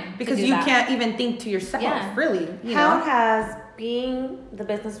time. Because you can't even think to yourself, really. How has being the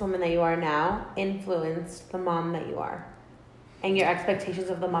businesswoman that you are now influenced the mom that you are? And your expectations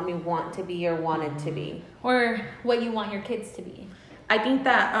of the mom you want to be or wanted to be? Or what you want your kids to be? I think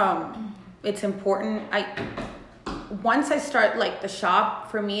that it's important. Once I start like the shop,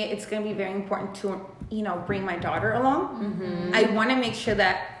 for me, it's going to be very important to, you know, bring my daughter along. I want to make sure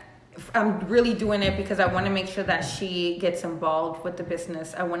that I'm really doing it because I want to make sure that she gets involved with the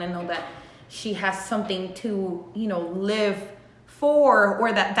business. I want to know that she has something to, you know, live for,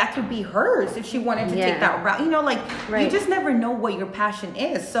 or that could be hers if she wanted to take that route. You know, like, you just never know what your passion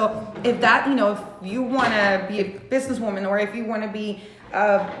is. So if that, you know, if you want to be a businesswoman, or if you want to be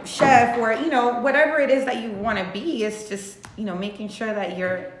a chef, or, you know, whatever it is that you want to be, it's just, you know, making sure that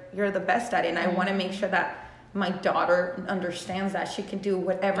you're the best at it. And I want to make sure that my daughter understands that she can do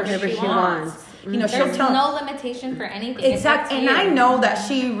whatever she wants. You know, there's no limitation for anything. Exactly. And I know that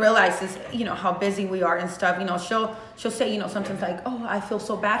she realizes, you know, how busy we are and stuff. You know, she'll say, you know, sometimes like, oh, I feel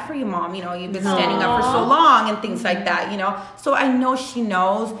so bad for you, Mom. You know, you've been standing up for so long and things like that, you know. So I know she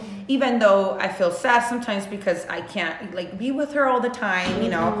knows, even though I feel sad sometimes because I can't like be with her all the time, you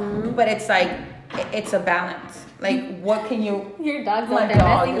know. But it's like, it's a balance. Like, what can you... Your dog's out there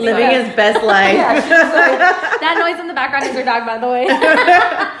messing living his best life. That noise in the background is your dog, by the way.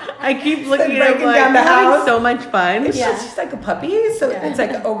 I keep looking at him like, down the house. So much fun. She's like a puppy. So it's like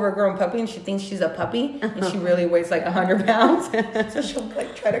an overgrown puppy, and she thinks she's a puppy. And she really weighs like 100 pounds. So she'll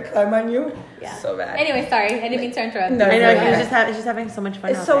like try to climb on you. Yeah. So bad. Anyway, sorry. I didn't mean to interrupt. No, I know. She's just having so much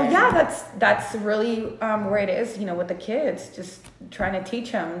fun out so there. Yeah, that's really where it is, you know, with the kids. Just trying to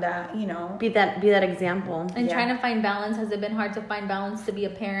teach them that, you know. Be that example. And trying to find balance. Has it been hard to find balance to be a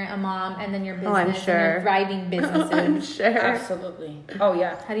parent, a mom, and then your business? I'm sure. And your thriving businesses. I'm sure. Absolutely. Oh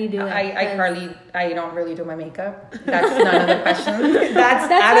yeah. How do you do it? I don't really do my makeup. That's none of the question.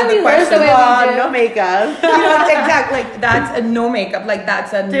 That's out of the the question. No makeup. You know, exactly. Like, that's a no makeup. Like,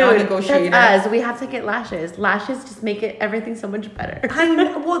 that's a non-negotiator. That's us. We have to get lashes. Lashes just make everything so much better.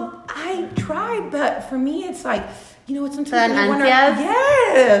 I try, but for me, it's like, you know, sometimes you wonder.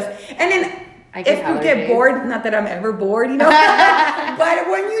 Yes. And then if you get bored, not that I'm ever bored, you know, but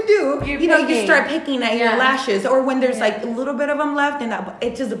when you do, you start picking at your lashes, or when there's like a little bit of them left, and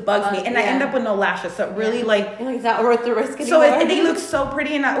it just bugs me, and I end up with no lashes. So it really like is that worth the risk anymore? So they look so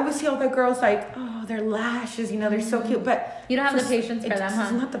pretty, and I always see all the girls like, oh, their lashes, they're so cute, but you don't have the patience for them, huh?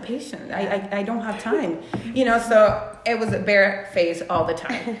 It's not the patience. I don't have time, so it was a bare face all the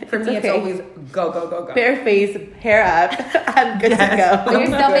time. For me, it's always go. Bare face, hair up. I'm good to go. But you're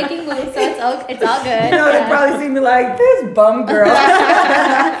still making moves, so it's all good. They probably see me like, this bum girl.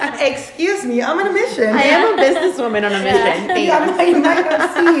 Excuse me, I'm on a mission. I am a businesswoman on a mission. You might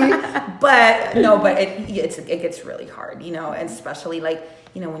not see, but it gets really hard, and especially like,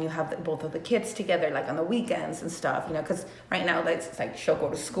 when you have both of the kids together, like on the weekends and stuff, because right now it's like she'll go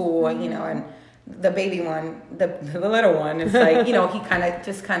to school, and the baby one, the little one, it's like, he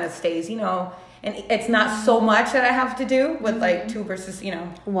kind of stays, and it's not so much that I have to do with like 2 versus,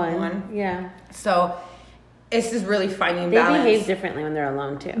 one. Yeah. So it's just really finding they balance. They behave differently when they're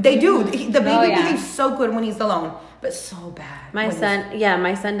alone too. They do. The baby behaves so good when he's alone, but so bad. My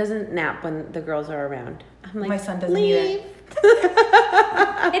son doesn't nap when the girls are around. I'm like, my son doesn't leave. either.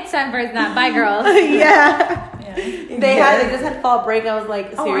 It's time for his nap. Bye, girls. Yeah. They just had fall break. I was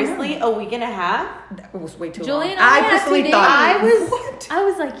like, seriously, a week and a half? That was way too Julian, long. I personally thought I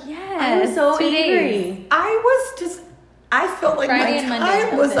was like, yes. I was so 2 angry. days. I felt like Friday my and Monday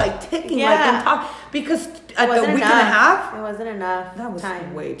time was like ticking, because at the week and a half, it wasn't enough. that was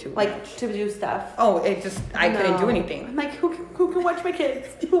time. way too like much. to do stuff. Oh, I couldn't do anything. I'm like, who can watch my kids?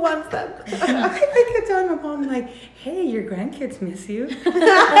 Who wants them? I kept telling my mom, like, hey, your grandkids miss you.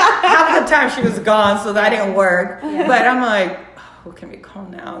 Half the time she was gone, so that didn't work. Yeah. But I'm like, who can we call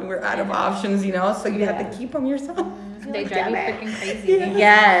now? We're out of options, so you have to keep them yourself. They drive you freaking crazy.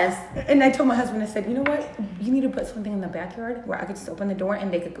 Yes. And I told my husband, I said, you know what? You need to put something in the backyard where I could just open the door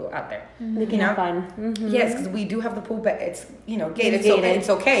and they could go out there. They can have fun. Mm-hmm. Yes, because we do have the pool, but it's, gated. So it's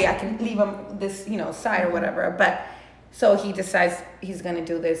okay. I can leave them this, side or whatever. But so he decides he's going to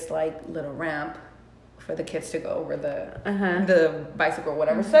do this like little ramp for the kids to go over the bicycle or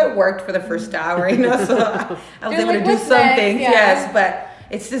whatever. So it worked for the first hour, so I was able to do some things. Yes, but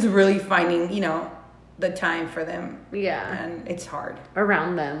it's just really finding, the time for them. Yeah. And it's hard.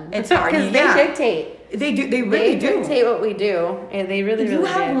 Around them. It's hard. Because they dictate. They do. They really do. They dictate what we do. And they really, really do. You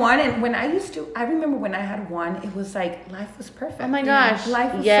have one, and when I remember when I had one, it was like, life was perfect. Oh my gosh.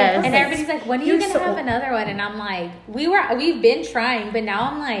 Life was so And perfect. everybody's like, when are you going to have another one? And I'm like, we've been trying, but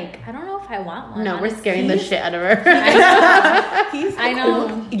now I'm like, I don't know if I want one. No, honestly. we're scaring the shit out of her. I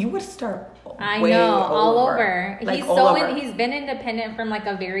know. You would start all over. Like he's been independent from like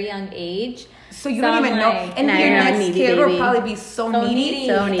a very young age. So you don't even know. And your next kid will probably be so needy.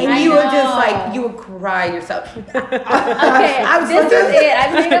 And you would just like, you would cry yourself. Okay, this is it.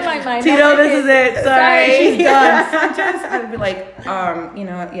 I've made up my mind. Tito, this is it. Sorry. She's done. I would be like, you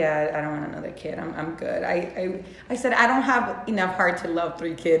know what? Yeah, I don't want another kid. I'm good. I said, I don't have enough heart to love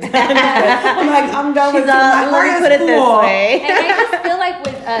 3 kids. I'm like, I'm done with that. Let me put it this way. And I just feel like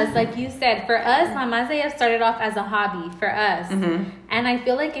with us, like you said, for us, Mama Zaya started off as a hobby for us. Mm-hmm. And I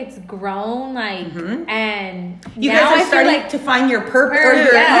feel like it's grown, and you guys are starting to find your purpose.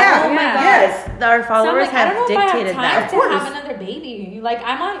 Oh my God. Yes, our followers have dictated that. Of course, I have another baby. Like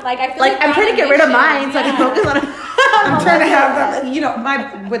I'm on. Like I feel like I'm trying to get rid of mine so I can focus on it. I'm trying to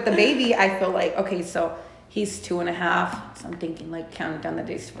have with the baby. I feel like so he's 2.5. So I'm thinking like counting down the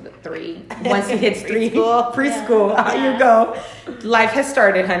days for the 3. Once he hits 3, preschool, out you go. Life has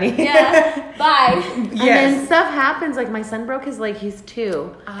started, honey. Yeah. Bye. And then stuff happens. Like my son broke his leg. He's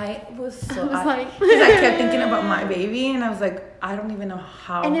 2. I was like, because I kept thinking about my baby, and I was like, I don't even know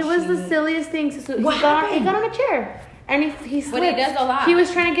how. And it was the silliest thing. So he got on a chair, and he slipped. But he does a lot. He was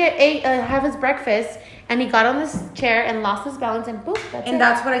trying to have his breakfast, and he got on this chair and lost his balance, and boom,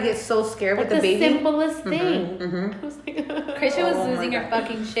 that's what I get so scared with the baby. The simplest thing. Mm-hmm. I was like, Christian was losing her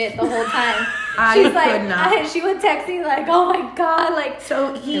fucking shit the whole time. She's like, she would text me like, "Oh my god!" Like,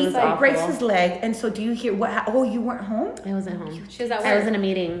 so he breaks his leg, and so do you hear what? Oh, you weren't home? I wasn't home. She was at work. I was in a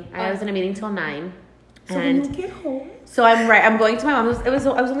meeting. I was in a meeting till 9. So when you get home. So I'm going to my mom's. I was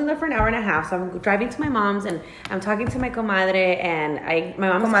only there for an hour and a half. So I'm driving to my mom's, and I'm talking to my comadre, and my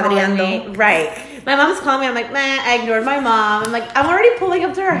mom's calling me. Right. My mom's calling me. I'm like, I ignored my mom. I'm like, I'm already pulling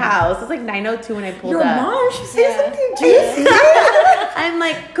up to her house. It's like 9:02 when I pulled up. Your mom? She said something juicy. I'm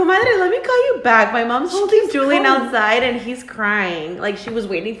like, comadre, let me call you back. My mom's holding Julian outside, and he's crying. Like she was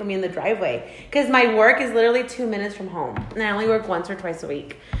waiting for me in the driveway because my work is literally 2 minutes from home, and I only work once or twice a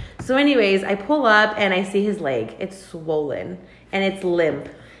week. So anyways, I pull up and I see his leg. It's swollen and it's limp.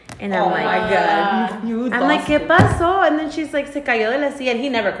 And I'm like, my God. I'm like, ¿qué pasó? And then she's like, se cayó de la silla. And he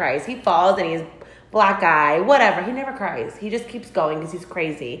never cries. He falls and he's black eye, whatever. He never cries. He just keeps going because he's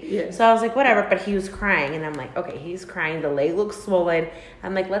crazy. Yeah. So I was like, whatever. But he was crying. And I'm like, okay, he's crying. The leg looks swollen.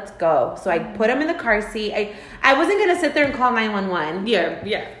 I'm like, let's go. So I put him in the car seat. I wasn't going to sit there and call 911.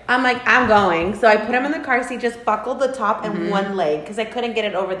 Yeah. I'm like, I'm going. So I put him in the car seat, just buckled the top and one leg because I couldn't get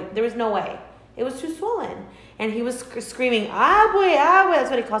it over. There was no way. It was too swollen. And he was screaming, Abue, Abue. That's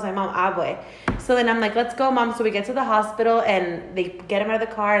what he calls my mom, Abue. So then I'm like, let's go, Mom. So we get to the hospital, and they get him out of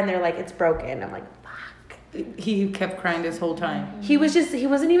the car, and they're like, it's broken. I'm like, fuck. He kept crying this whole time. He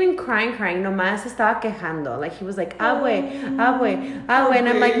wasn't even crying. Nomás estaba quejando. Like, he was like, Abue, Abue, Abue. And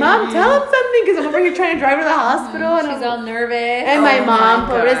I'm like, Mom, tell him something, because I'm over here trying to drive her to the hospital. And She's all nervous. And my Oh mom, my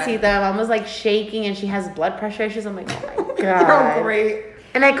God. pobrecita, mom was like shaking, and she has blood pressure issues. I'm like, oh my You're God. great.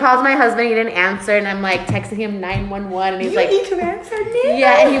 And I called my husband, he didn't answer, and I'm like texting him 911, and he's You like, need to answer now.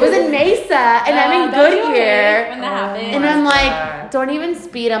 yeah, and he was in Mesa, and I'm in Don't you hate Goodyear. when that happens. And my I'm like, God. don't even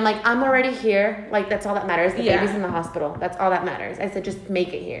speed. I'm like, I'm already here. Like, that's all that matters. The Yeah. baby's in the hospital. That's all that matters. I said, just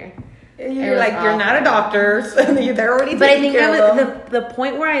make it here. You're like, you're not a doctor, so they're already But I taking think care of them. the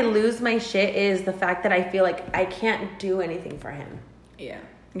point where I lose my shit is the fact that I feel like I can't do anything for him. Yeah.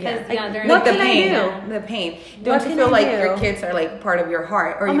 'Cause, Yeah. yeah, they're What the can I pain, do? The pain. What Don't you can feel I like do? your kids are like part of your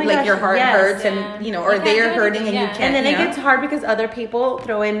heart, or Oh my like gosh, your heart yes. hurts, Yeah. and you know, You or can't they do are hurting anything, and you yeah. can't. And then you it know? gets hard because other people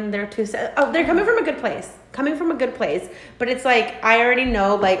throw in their 2 cents. Oh, they're coming from a good place. Coming from a good place. But it's like, I already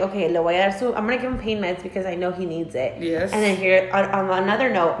know, like, okay, le voy a dar su, I'm going to give him pain meds because I know he needs it. Yes. And then here, on another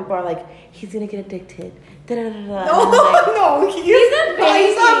note, people are like, he's going to get addicted. Da-da-da-da. And I'm No, like, no, He's a baby.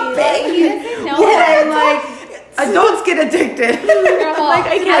 He's a baby. He doesn't know Yeah, that. like adults get addicted. Girl, Like,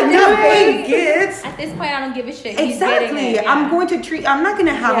 I at can't this do point- Kids. At this point, I don't give a shit. He's getting Exactly. it, I'm yeah. going to treat. I'm not going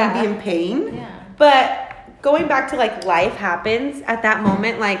to have Yeah. him be in pain. Yeah. But going back to, like, life happens at that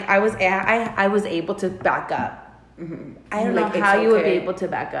moment, like, I was able to back up. I don't Like, know it's how you would be okay. able to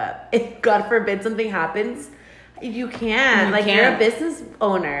back up. If, God forbid, something happens, you can. You Like, you're can't. a business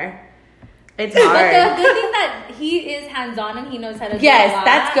owner. It's But hard. the good thing that he is hands-on and he knows how to do Yes, a lot.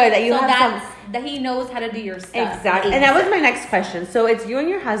 that's good that you have that he knows how to do your stuff. Exactly. And that was my next question. So it's you and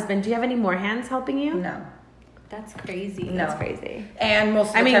your husband. Do you have any more hands helping you? No. That's crazy. No. That's crazy. And most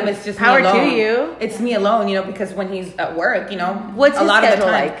of the I mean, time, it's just power me to alone. you. It's me alone, you know, because when he's at work, you know, What's a his lot of the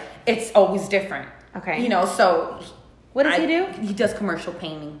schedule time, like? it's always different. Okay. You know, so What does he do? He does commercial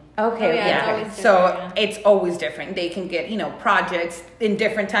painting. Okay. Oh, yeah, okay. it's Yeah. always So different, yeah. it's always different. They can get, you know, projects in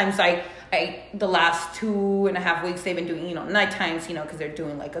different times. I the last 2.5 weeks they've been doing, you know, night times, you know, because they're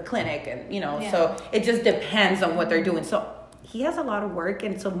doing like a clinic and, you know, Yeah. so it just depends on what they're doing. So he has a lot of work,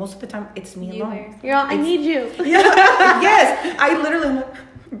 and so most of the time it's me You alone. wear- You're all, I need you. Yes, I literally am like,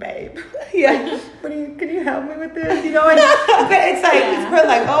 babe, yeah, can you help me with this? You know, and, but it's like, Yeah. we're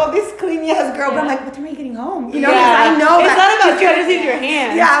like, oh, this clean ass girl, but I'm Yeah. like, what time are you getting home? You know, 'cause Yeah. I know it's that. not about you. I just need your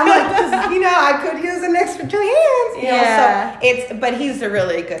hands. Yeah, I'm like, 'cause, you know, I could use an extra 2 hands. You Yeah. know, so it's, but he's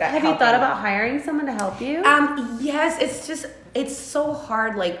really good at Have you helping. thought about hiring someone to help you? Yes, it's just, it's so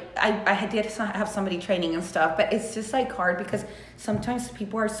hard. Like, I did have somebody training and stuff, but it's just like hard because sometimes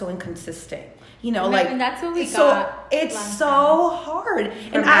people are so inconsistent. You know, I like mean, that's what we so got it's last so hard.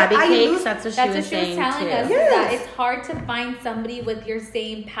 From Abby Cakes, lose- that's what she That's was what she was saying telling too. us. Is Yes. that it's hard to find somebody with your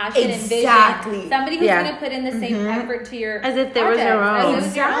same passion Exactly. and vision. Somebody who's Yeah. going to put in the same effort to your As if they was your project, own. as if it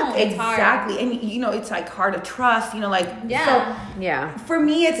was your own. It's hard. Exactly. And you know, it's like hard to trust, you know, like Yeah. so Yeah. for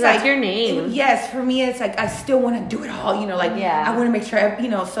me it's That's like your name. Yes, for me it's like I still want to do it all, you know, like Yeah. I want to make sure you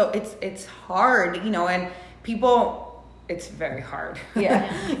know, so it's hard, you know, and people it's very hard. Yeah.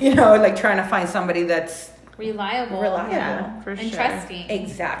 You know, like trying to find somebody that's Reliable. Reliable. For and sure. trusting.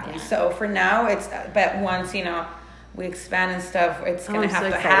 exactly. So for now it's but once, you know, we expand and stuff, it's Oh, going I'm to have so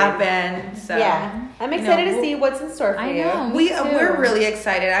to excited. happen. So Yeah. I'm you excited know, to see what's in store for I you. know. we Me too. we're really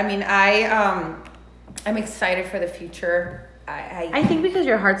excited. I mean, I'm excited for the future. I think because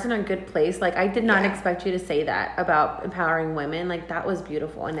your heart's in a good place. Like, I did not Yeah. expect you to say that about empowering women. Like, that was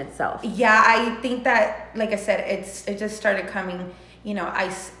beautiful in itself. Yeah, I think that, like I said, it just started coming. You know,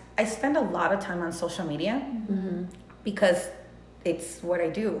 I spend a lot of time on social media because it's what I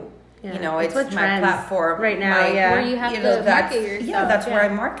do. Yeah. You know, It's it's what my trends platform right now, my- yeah. Where you have to that's- market yourself. Yeah, that's where I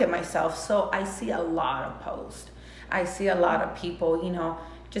Yeah. market myself. So I see a lot of posts. I see a lot of people, you know,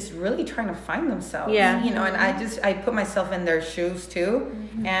 just really trying to find themselves. Yeah. You know, and I put myself in their shoes too.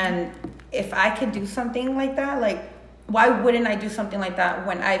 And if I could do something like that, like, why wouldn't I do something like that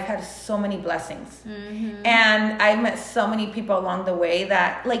when I've had so many blessings? And I've met so many people along the way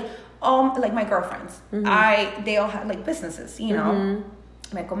that, like my girlfriends, they all have like businesses, you know,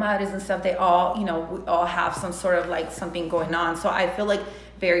 my comadres and stuff. They all, you know, we all have some sort of like something going on. So I feel like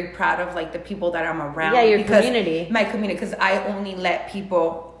very proud of like the people that I'm around. Yeah, your because community. My community, because I only let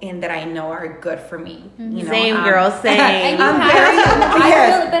people in that I know are good for me. You know, Same, girl, same. And you I'm have very- to,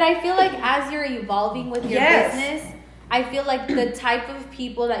 yes. but I feel like as you're evolving with your Yes. business, I feel like the type of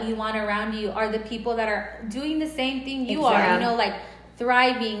people that you want around you are the people that are doing the same thing you are. Exactly. You know, like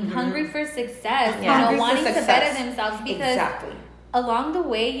thriving, hungry for success, Yeah. you Hungry know, for wanting to success. better themselves. Because Exactly. along the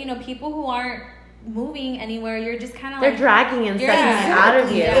way, you know, people who aren't moving anywhere, you're just kind of They're like dragging and Yeah. sucking it out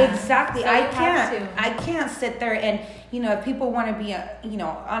of you. Yeah. Exactly. So I you have can't. to. I can't sit there and if people want to be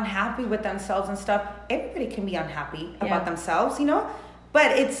unhappy with themselves and stuff. Everybody can be unhappy about themselves,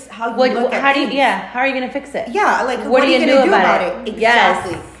 But it's how you look at things. How are you gonna fix it? Yeah, like What are you gonna gonna do do about about it? it? Yes.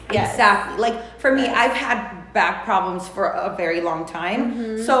 Exactly. Yes. Exactly. Like for me, I've had back problems for a very long time.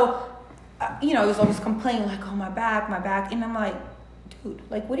 Mm-hmm. So, I was always complaining like, "Oh, my back," and I'm like, dude,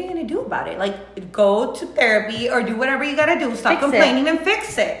 like, what are you gonna do about it? Like, go to therapy or do whatever you gotta do. Stop Fix it. complaining and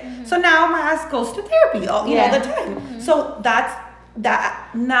fix it. So now my ass goes to therapy all the time. So that's that.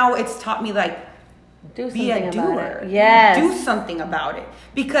 Now it's taught me like, Do be something a about doer. it. Yes. Do something about it.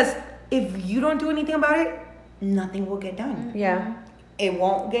 Because if you don't do anything about it, nothing will get done. Yeah. It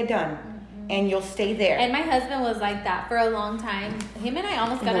won't get done. And you'll stay there. And my husband was like that for a long time. Him and I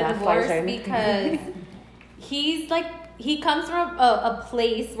almost got a Yeah, divorce flies, right? because he's like, he comes from a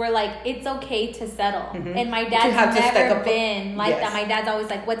place where like it's okay to settle. And my Mm-hmm. have dad's to step never up. been like Yes. that. My dad's always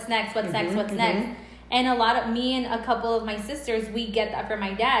like, what's next? What's next? What's next? And a lot of me and a couple of my sisters, we get that from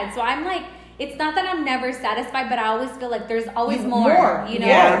my dad. So I'm like, it's not that I'm never satisfied, but I always feel like there's always more, you know?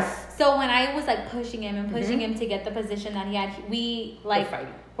 Yes. So when I was like pushing him and pushing him to get the position that he had, we like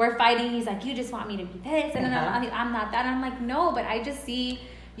fighting. we're fighting. He's like, you just want me to be this, and I'm not that. I'm like, no, but I just see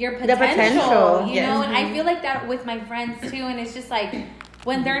your potential, you yes. know. And I feel like that with my friends too. And it's just like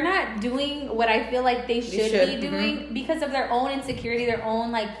when they're not doing what I feel like they should should, be doing because of their own insecurity, their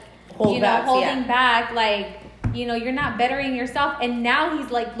own like holding yeah. back, like. You know, you're not bettering yourself. And now he's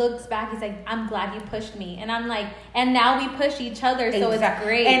like, looks back, he's like, I'm glad you pushed me. And I'm like, and now we push each other. So it's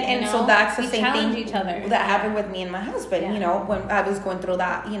great. And you know? so that's the we same challenge thing each other. that happened with me and my husband. Yeah. You know, when I was going through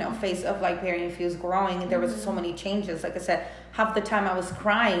that, phase of like Berry Infused growing, and there was so many changes. Like I said, half the time I was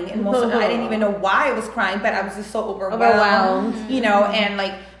crying, and most of it, I didn't even know why I was crying, but I was just so overwhelmed. And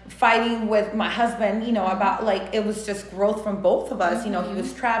like fighting with my husband, about like it was just growth from both of us. He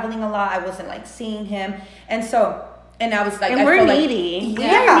was traveling a lot. I wasn't like seeing him, and so. And I was like, And I we're felt needy. Like, We're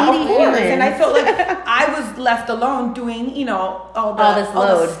yeah, needy of course. humans. And I felt like I was left alone doing, all this the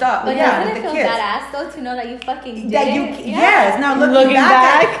load. stuff. But yeah, doesn't with it the feel kids. badass though to know that you fucking did That you, it? yes. Now looking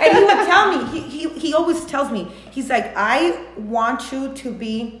back, and he would tell me. He always tells me. He's like, I want you to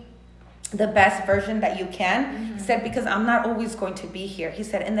be the best version that you can. He said, because I'm not always going to be here. He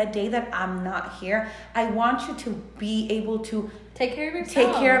said, and the day that I'm not here, I want you to be able to Take care of yourself.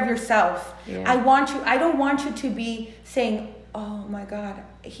 take care of yourself. Yeah. I don't want you to be saying, oh my God,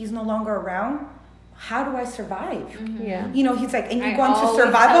 he's no longer around. How do I survive? Yeah. He's like, and you I go into always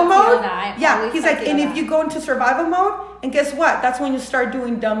survival tell Tio mode. that. I Yeah, always he's tell like, Tio and if that. you go into survival mode, and guess what? That's when you start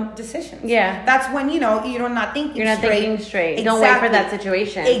doing dumb decisions. Yeah. That's when, you're not thinking You're not straight. thinking straight. Don't wait for that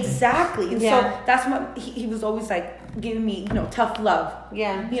situation. Exactly. And Yeah. so that's what he was always like giving me, tough love.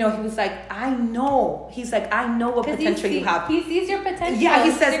 Yeah. He was like, I know. He's like, I know what potential you have. He sees your potential. Yeah,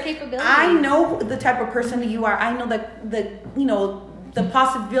 he sees says, your capabilities. I know the type of person that you are. I know the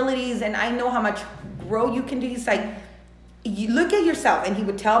possibilities, and I know how much growth you can do. He's like, you look at yourself, and he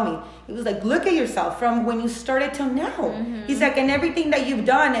would tell me, he was like, look at yourself from when you started till now. He's like, and everything that you've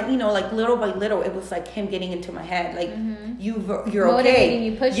done, and like little by little, it was like him getting into my head, like you're Motivating okay.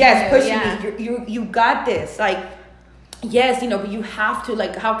 you, pushing yes, you, pushing yeah. me. You got this, like. Yes, but you have to,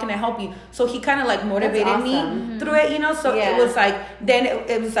 like, how can I help you? So he kind of like motivated awesome. me through it, so Yeah. it was like, then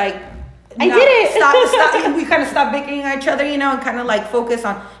it was like, I did it. Stop. We kind of stopped bickering at each other, and kind of like focus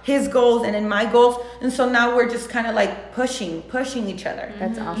on his goals and then my goals. And so now we're just kind of like pushing each other.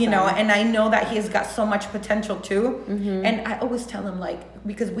 That's awesome. And I know that he has got so much potential too. And I always tell him, like,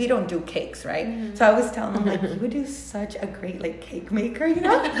 because we don't do cakes, right? So I always tell him, like, you would do such a great like cake maker,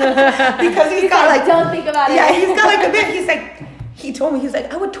 because he's got like, don't think about it. yeah, he's got like a bit. He's like. He told me, he's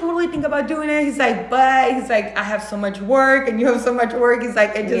like, I would totally think about doing it. He's like, but he's like, I have so much work and you have so much work. He's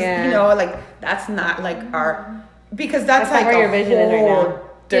like, I just, like, that's not like our, because that's not like where your vision is right whole now.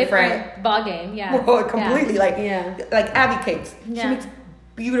 different ball game. Yeah. well, completely Yeah. like Abby cakes. Yeah. She makes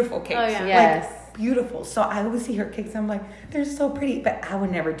beautiful cakes. Oh, yeah. Yes. Like, beautiful. So I always see her cakes. I'm like, they're so pretty, but I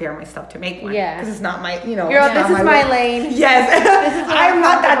would never dare myself to make one. Yeah. Because it's not my, Girl, it's this not is my way. lane. Yes. what I'm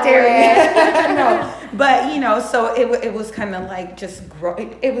not that comfortable daring. No. But, so it was kind of like just grow.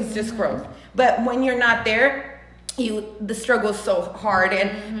 It was just growth. But when you're not there, the struggle is so hard,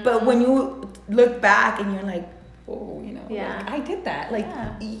 and but when you look back and you're like, oh, you know, Yeah. like, I did that. Like, Yeah.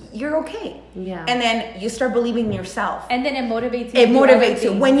 you're okay. Yeah. And then you start believing in yourself. And then it motivates you. It to do other motivates you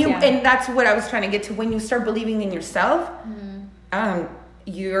things. when you, Yeah. and that's what I was trying to get to. When you start believing in yourself,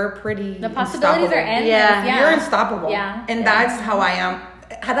 you're pretty. The possibilities are unstoppable. endless. Yeah. Yeah. You're unstoppable. Yeah. And Yeah. that's how I am.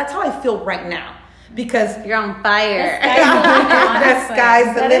 That's how I feel right now, because You're on fire. The sky's the limit, the honestly. sky's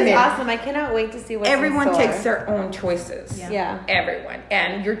the That is limit. awesome. I cannot wait to see what's Everyone in store. takes their own choices. Yeah. Everyone.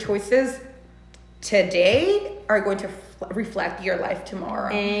 And your choices today are going to reflect your life tomorrow.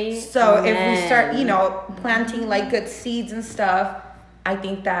 So if we start, planting like good seeds and stuff, I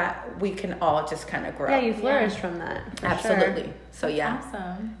think that we can all just kind of grow. Yeah, you flourish from that. for Absolutely. sure. So yeah.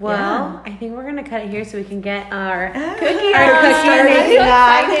 Awesome. Well, I think we're gonna cut it here so we can get our cookie I'm cookie so making on.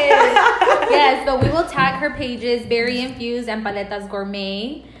 excited. Yes, but we will tag her pages, Berry Infused and Paletas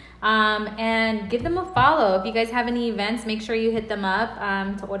Gourmet. And give them a follow. If you guys have any events, make sure you hit them up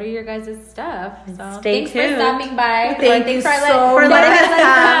to order your guys' stuff. So Stay thanks tuned. for stopping by. Thank you for so much. letting us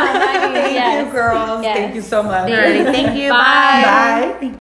come. Thank you, girls. Yes. Thank you so much. Alrighty, thank you. Bye. Bye. Bye.